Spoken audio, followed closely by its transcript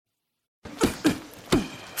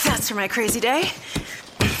for my crazy day.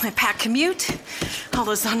 My packed commute, all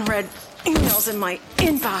those unread emails in my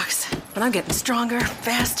inbox. But I'm getting stronger,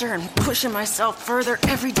 faster, and pushing myself further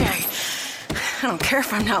every day. I don't care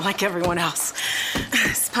if I'm not like everyone else.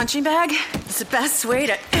 This punching bag is the best way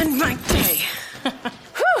to end my day.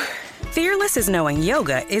 Whew. Fearless is knowing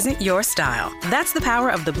yoga isn't your style. That's the power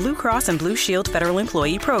of the Blue Cross and Blue Shield Federal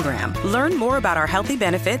Employee Program. Learn more about our healthy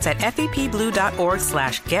benefits at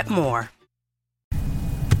fepblue.org/getmore.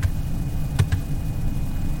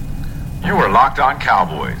 You are Locked On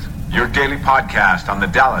Cowboys, your daily podcast on the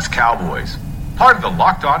Dallas Cowboys. Part of the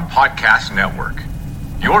Locked On Podcast Network.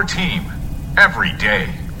 Your team every day.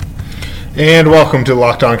 And welcome to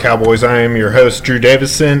Locked On Cowboys. I am your host, Drew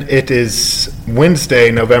Davison. It is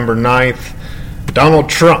Wednesday, November 9th. Donald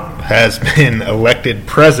Trump has been elected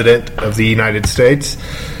president of the United States.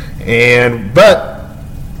 But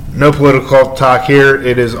no political talk here.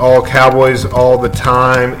 It is all Cowboys all the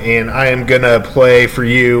time. And I am going to play for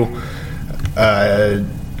you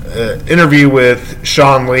interview with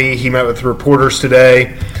Sean Lee. He met with reporters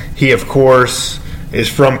today. He, of course, is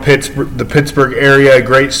from Pittsburgh, the Pittsburgh area. A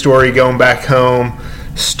great story going back home.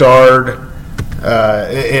 Starred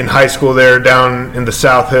in high school there down in the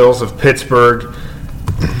South Hills of Pittsburgh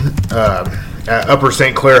at Upper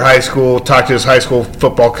St. Clair High School. Talked to his high school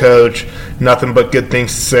football coach. Nothing but good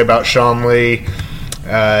things to say about Sean Lee.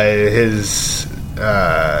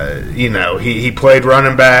 He played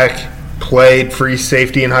running back, played free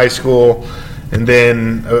safety in high school, and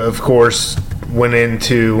then, of course, went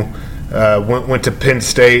to Penn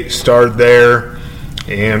State, started there,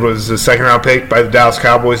 and was a second-round pick by the Dallas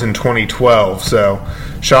Cowboys in 2012. So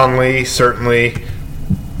Sean Lee certainly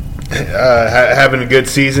having a good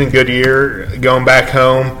season, good year, going back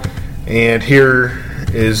home. And here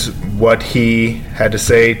is what he had to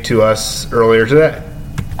say to us earlier today.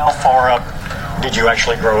 How far up did you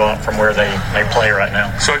actually grow up from where they play right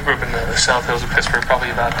now? So I grew up in the South Hills of Pittsburgh, probably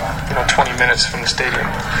about 20 minutes from the stadium,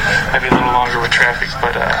 maybe a little longer with traffic.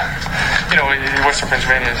 But Western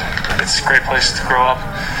Pennsylvania, it's a great place to grow up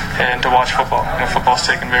and to watch football. Football's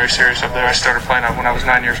taken very serious up there. I started playing when I was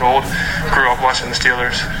 9 years old. Grew up watching the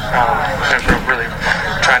Steelers. I grew up really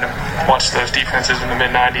trying to watch those defenses in the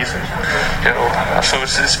mid '90s, and so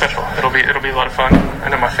it's special. It'll be a lot of fun. I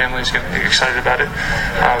know my family's going to be excited about it.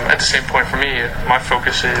 At the same point, for me, my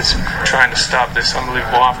focus is trying to stop this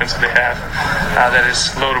unbelievable offense that they have that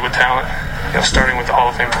is loaded with talent. Starting with the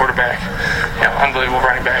Hall of Fame quarterback, unbelievable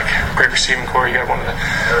running back, great receiving core. You got one of the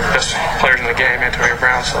best players in the game, Antonio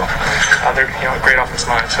Brown. So they're a great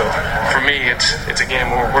offensive line. So for me, it's a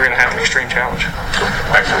game where we're going to have an extreme challenge.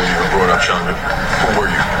 Back when you were growing up, Sean, who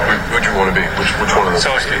were you? Who'd you want to be? Which one of those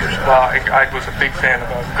Steelers? I was a big fan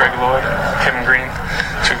of Greg Lloyd, Kevin Green,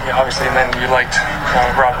 obviously, and then you liked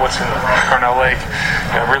Rob Woodson, Carnell Lake.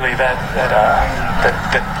 Really that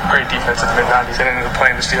great defense in the mid '90s, and ended up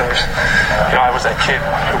playing the Steelers. I was that kid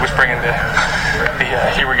who was bringing the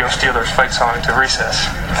Here We Go Steelers fight song to recess,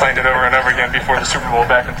 playing it over and over again before the Super Bowl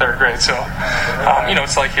back in third grade. So,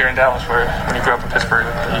 it's like here in Dallas, where when you grow up in Pittsburgh,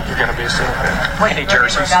 you're going to be a Steelers fan. What do you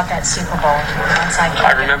remember about that Super Bowl?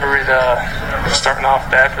 I remember it starting off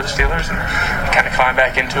bad for the Steelers and kind of climbed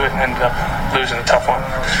back into it and ended up losing a tough one.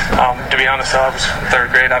 To be honest, I was in third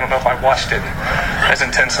grade. I don't know if I watched it as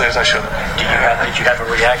intensely as I should have. Did you have a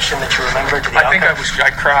reaction that you remember to the outcome? I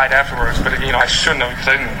cried afterwards, but I shouldn't have, because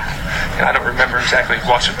I don't remember exactly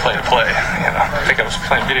watching play to play. I think I was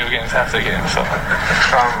playing video games after the game. So,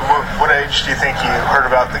 what age do you think you heard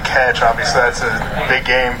about the catch? Obviously, that's a big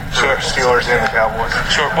game for Steelers and the Cowboys.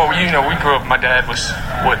 Sure. Well, we grew up. My dad would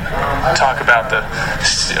talk about the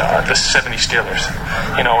 '70 Steelers.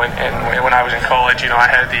 And when I was in college, I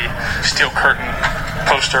had the Steel Curtain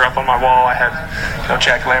poster up on my wall. I had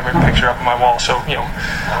Jack Lambert picture up on my wall. So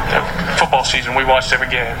football season, we watched every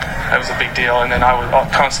game. That was a big deal. And then I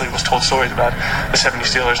constantly was told stories about the '70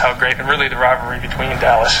 Steelers, how great, and really the rivalry between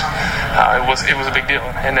Dallas. It was a big deal.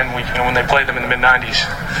 And then when they played them in the mid '90s,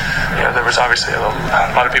 there was obviously a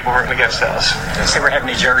lot of people rooting against Dallas. Did you ever have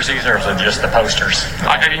any jerseys, or was it just the posters?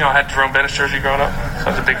 I had Jerome Bettis jersey growing up, so I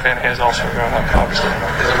was a big fan of his also growing up, obviously.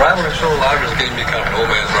 Is the rivalry still alive, or is it getting to be kind of an old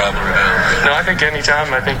man's rivalry now? No, I think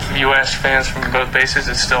anytime. I think you ask fans from both bases,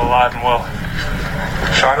 it's still alive and well.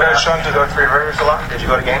 Sean, did you go to Three Rivers a lot? Did you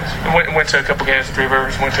go to games? Went to a couple games at Three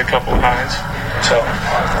Rivers, went to a couple of Nines. So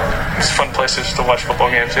it's fun places to watch football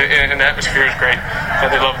games, and the atmosphere is great.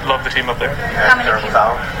 they love the team up there. How many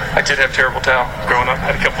people? I did have terrible towel growing up.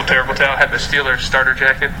 I had a couple terrible towel. I had the Steelers starter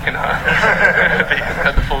jacket, and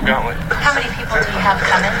had the full gauntlet. How many people do you have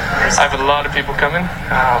coming? I have a lot of people coming.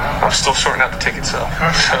 I'm still sorting out the tickets, so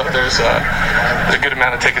there's a good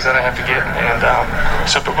amount of tickets that I have to get, and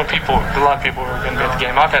but a lot of people are going to be at the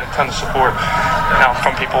game. I've had a ton of support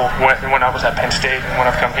from people when I was at Penn State and when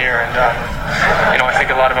I've come here, and I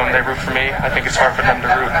think a lot of them, they root for me. I think it's hard for them to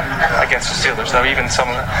root against the Steelers, though. Even some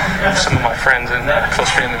of my friends and close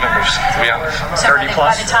family members, to be honest. So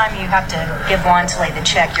by the time you have to give Wansley the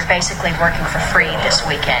check, you're basically working for free this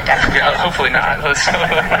weekend. Yeah, hopefully not. Let's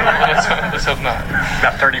hope not.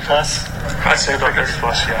 About 30 plus? I'd say about 30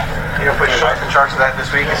 plus, yeah. You gonna put your wife in charge of that this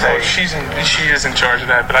week? Well, she is in charge of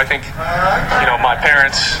that, but I think, my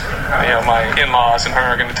parents, my in-laws and her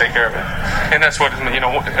are going to take care of it. And that's what,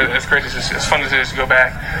 as great as fun as it is to go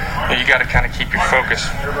back, you got to kind of keep your focus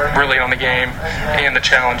really on the game and the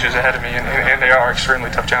challenges ahead of me, and they are extremely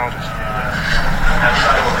tough challenges.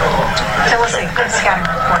 Tell us a good scouting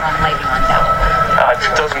report on Le'Veon Bell.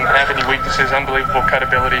 Doesn't have any weaknesses, unbelievable cut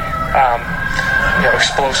ability,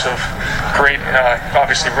 explosive, great,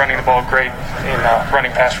 obviously running the ball great in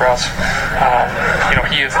running pass routes.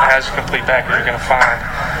 He is as complete back as you're going to find.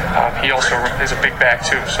 He also is a big back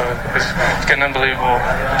too, so he's got an unbelievable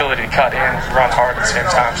ability to cut and run hard at the same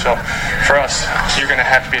time. So for us, you're going to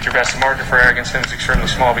have to be at your best. The margin for error against him is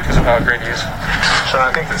extremely small because of how great he is. So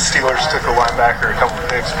I think the Steelers took a linebacker a couple of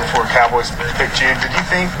picks before Cowboys picked you. Did you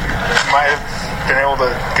think you might have been able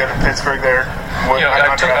to go to Pittsburgh there?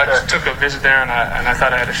 I took a visit there, and I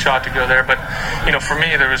thought I had a shot to go there. But, for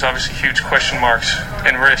me, there was obviously huge question marks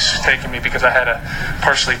and risks taking me because I had a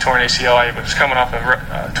partially torn ACL. I was coming off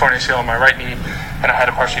a torn ACL on my right knee, and I had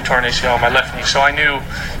a partially torn ACL on my left knee. So I knew,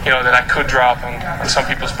 that I could drop on some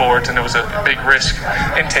people's boards, and there was a big risk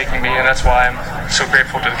in taking me, and that's why I'm so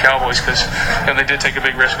grateful to the Cowboys because, they did take a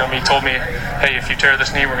big risk on me. Told me, hey, if you tear this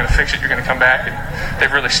knee, we're going to fix it. You're going to come back, and they've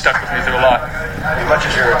really stuck with me through a lot. As much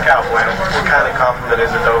as you're a Cowboy, what kind of compliment is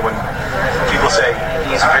it, though, when people say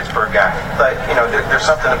he's a Pittsburgh guy? But, there's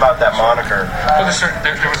something about that moniker. Well,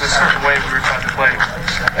 there was a certain way we were taught to play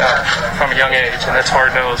from a young age, and that's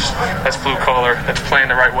hard-nosed, that's blue-collar, that's playing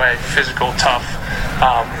the right way, physical, tough,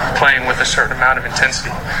 playing with a certain amount of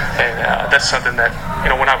intensity. And that's something that,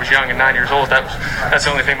 when I was young and 9 years old, that's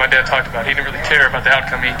the only thing my dad talked about. He didn't really care about the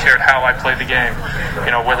outcome. He cared how I played the game,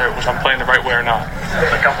 whether it was I'm playing the right way or not.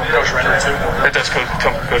 That comes from Coach Renner, too? It does come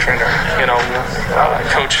from Coach Renner.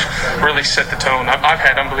 Coach really set the tone. I've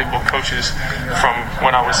had unbelievable coaches from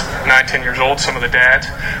when I was 9-10 years old, some of the dads,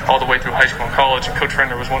 all the way through high school and college, and Coach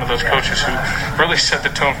Renner was one of those coaches who really set the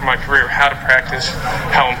tone for my career, how to practice,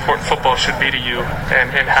 how important football should be to you,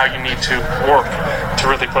 and how you need to work to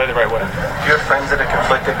really play the right way. Do you have friends that are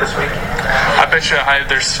conflicted this week? I bet you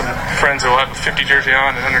there's some friends that will have a 50 jersey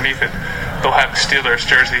on, and underneath it, they'll have a Steelers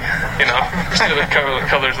jersey. Steelers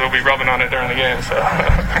colors they'll be rubbing on it during the game. So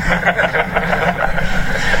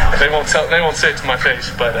they won't say it to my face,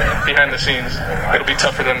 but behind the scenes, it'll be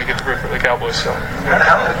tough for them to get the root for the Cowboys. So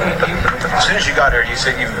as soon as you got here, you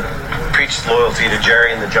said you preached loyalty to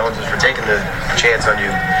Jerry and the Joneses for taking the chance on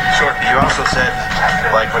you. Sure. You also said,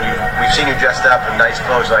 like, when we've seen you dressed up in nice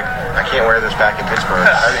clothes, like, I can't wear this back in Pittsburgh.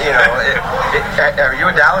 Are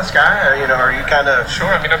you a Dallas guy? Or, are you kind of...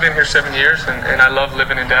 Sure. I've been here 7 years, and I love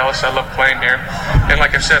living in Dallas. I love playing here. And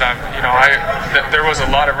like I've said, there was a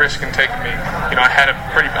lot of risk in taking me. I had a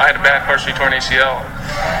bad partially torn ACL.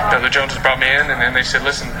 The Joneses brought me in, and then they said,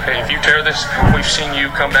 listen, hey, if you tear this, we've seen you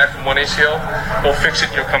come back from one ACL. We'll fix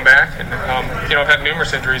it, and you'll come back. And, I've had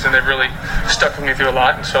numerous injuries, and they've really stuck with me through a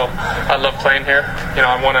lot. And so I love playing here.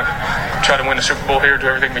 I want to try to win the Super Bowl here, do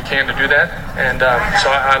everything we can to do that. And so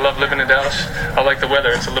I love living in Dallas. I like the weather.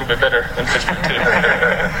 It's a little bit better than Pittsburgh, too.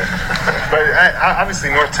 But obviously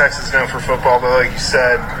North Texas is known for football, but like you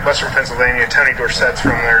said, Western Pennsylvania, Tony Dorsett's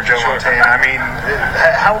from there, Joe Montana. I mean,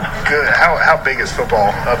 how big is football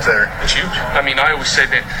up there? It's huge. I always say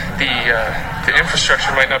that the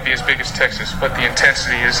infrastructure might not be as big as Texas, but the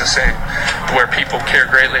intensity is the same, where people care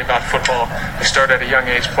greatly about football. They start at a young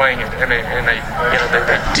age playing it, and they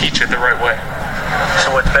teach it the right way.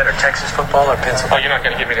 So what's better, Texas football or Pennsylvania? Oh, you're not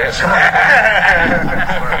going to give me the answer.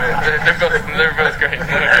 they're both great.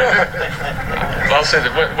 I'll say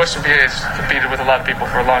that Western PA has competed with a lot of people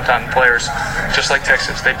for a long time. Players, just like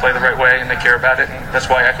Texas, they play the right way and they care about it, and that's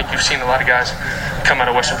why I think you've seen a lot of guys come out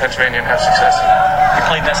of Western Pennsylvania and have success. You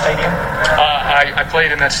played in that stadium? I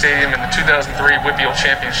played in that stadium in the 2003 Whitfield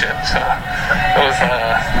Championship. So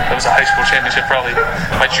that was a high school championship, probably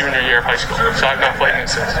my junior year of high school. So I've not played in it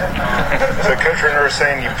since. So Coach Renner was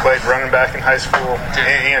saying you played running back in high school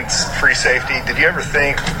and free safety. Did you ever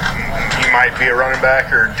think you might be a running back,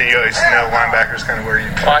 or do you always know linebackers kind of where you?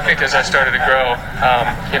 Well, I think as I started to grow,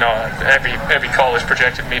 every college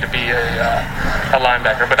projected me to be a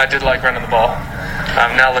linebacker, but I did like running the ball.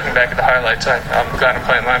 Now looking back at the highlights, I'm glad I'm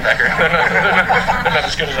playing linebacker. They're not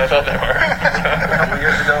as good as I thought they were.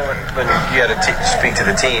 Years ago, when you had to speak to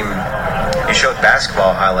the team, you showed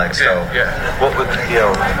basketball highlights. So, what would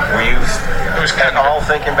were you at all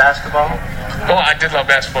thinking basketball? Well, I did love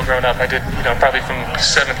basketball growing up. I did, probably from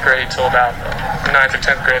 7th grade till about 9th or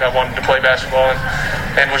 10th grade, I wanted to play basketball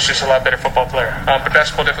and was just a lot better football player. But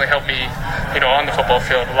basketball definitely helped me, on the football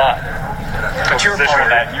field a lot. But you were part of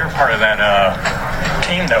that. You're part of that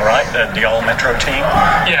team, though, right? The All Metro team.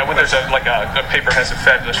 Yeah, well, there's a paper has a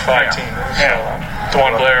fabulous 5 team. Yeah. So,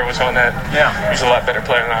 Dwan Blair was on that. Yeah. He's a lot better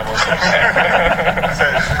player than I was.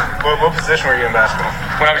 What position were you in basketball?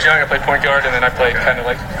 When I was young, I played point guard, and then I played kind of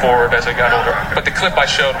like forward as I got older. But the clip I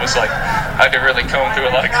showed was like I had to really comb through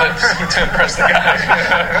a lot of clips to impress the guys.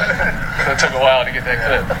 It took a while to get that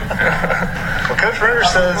clip. Well, Coach Renner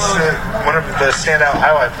says that one of the standout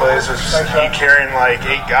highlight plays was you carrying like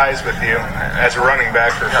 8 guys with you as a running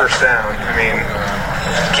back for first down. I mean,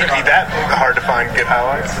 it can't be that hard to find good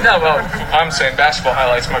highlights. No, well, I'm saying basketball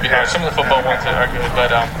highlights might be hard. Some of the football ones are good,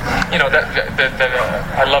 but I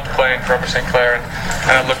loved playing for Upper St. Clair,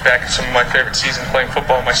 and I look back at some of my favorite seasons playing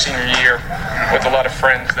football my senior year with a lot of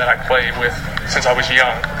friends that I played with since I was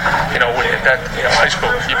young. High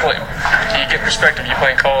school, you get perspective. You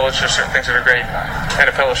play in college, there's certain things that are great.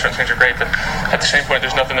 NFL, there's certain things that are great, but at the same point,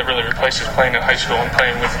 there's nothing that really replaces playing in high school and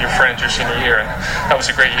playing with your friends your senior year, and that was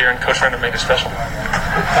a great year, and Coach Renner made it special.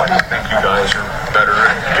 Why do you think you guys are better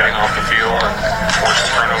at getting off the field and forcing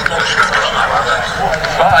turnovers this year versus last year?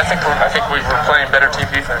 Well, I think we were playing better team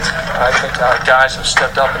defense. I think our guys have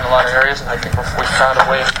stepped up in a lot of areas, and I think we found a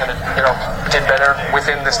way to kind of, get better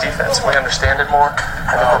within this defense. We understand it more.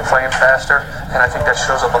 I think we're playing faster, and I think that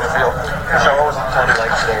shows up on the field. So what was it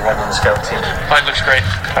like today running the scout team? He looks great.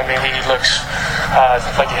 I mean, he looks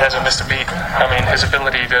like he hasn't missed a beat. I mean, his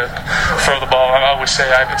ability to throw the ball. I always say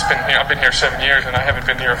I've been here 7 years, and I haven't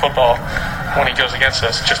been near football when he goes against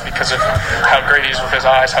us, just because of how great he is with his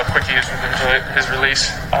eyes, how quick he is with his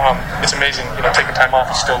release. It's amazing. Taking time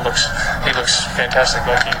off, he looks fantastic,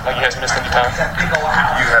 like he hasn't missed any time.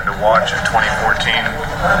 You had to watch in 2014.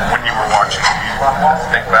 When you were watching, you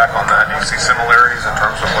think back on that, do you see similarities in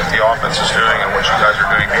terms of what the offense is doing and what you guys are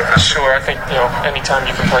doing defensively? Sure. I think anytime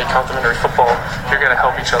you can play complementary football, you're going to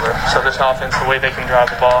help each other. So this offense, the way they can drive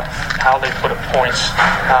the ball, how they put up points,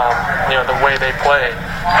 the way they play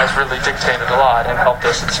has really dictated a lot and helped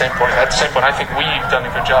us at the same point. At the same point, I think we've done a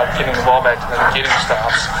good job getting the ball back to them, getting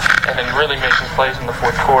stops, and then really making plays in the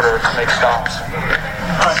fourth quarter to make stops.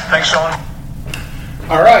 All right. Thanks, Sean.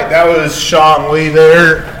 All right, that was Sean Lee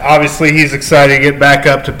there. Obviously, he's excited to get back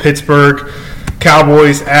up to Pittsburgh.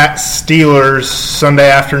 Cowboys at Steelers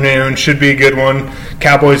Sunday afternoon. Should be a good one.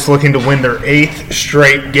 Cowboys looking to win their 8th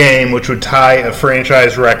straight game, which would tie a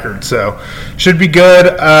franchise record. So, should be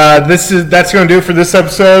good. That's going to do it for this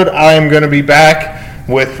episode. I am going to be back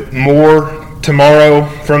with more tomorrow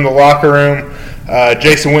from the locker room.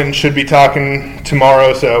 Jason Witten should be talking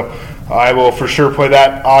tomorrow, so I will for sure play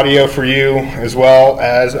that audio for you as well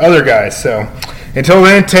as other guys. So, until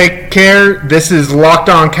then, take care. This is Locked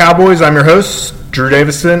On Cowboys. I'm your host, Drew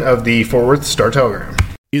Davison of the Fort Worth Star-Telegram.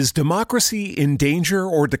 Is democracy in danger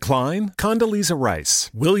or decline? Condoleezza Rice,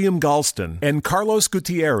 William Galston, and Carlos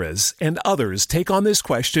Gutierrez and others take on this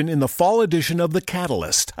question in the fall edition of The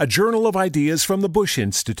Catalyst, a journal of ideas from the Bush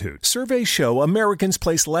Institute. Surveys show Americans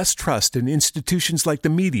place less trust in institutions like the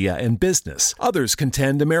media and business. Others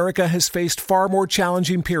contend America has faced far more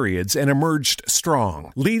challenging periods and emerged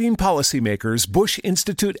strong. Leading policymakers, Bush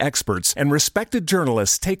Institute experts, and respected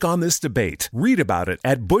journalists take on this debate. Read about it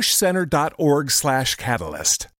at bushcenter.org/catalyst.